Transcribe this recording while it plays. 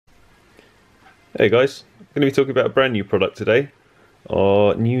Hey guys, I'm going to be talking about a brand new product today,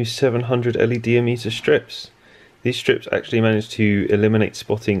 our new 700 LED emitter strips. These strips actually manage to eliminate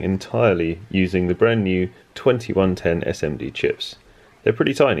spotting entirely using the brand new 2110 SMD chips. They're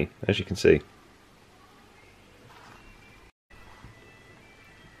pretty tiny, as you can see.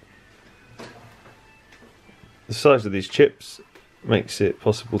 The size of these chips makes it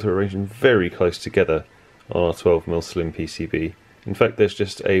possible to arrange them very close together on our 12mm slim PCB. In fact, there's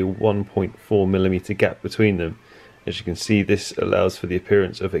just a 1.4mm gap between them. As you can see, this allows for the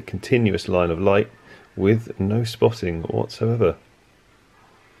appearance of a continuous line of light with no spotting whatsoever.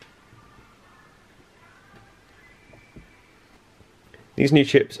 These new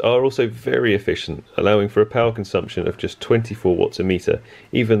chips are also very efficient, allowing for a power consumption of just 24 watts a meter,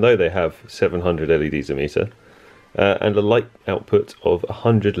 even though they have 700 LEDs a meter, and a light output of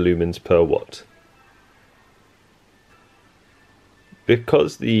 100 lumens per watt.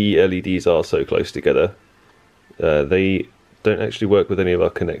 Because the LEDs are so close together, they don't actually work with any of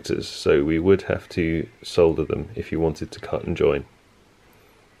our connectors, so we would have to solder them if you wanted to cut and join.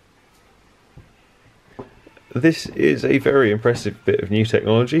 This is a very impressive bit of new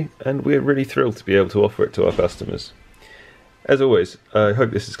technology, and we're really thrilled to be able to offer it to our customers. As always, I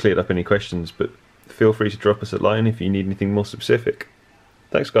hope this has cleared up any questions, but feel free to drop us a line if you need anything more specific.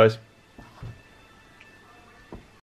 Thanks guys.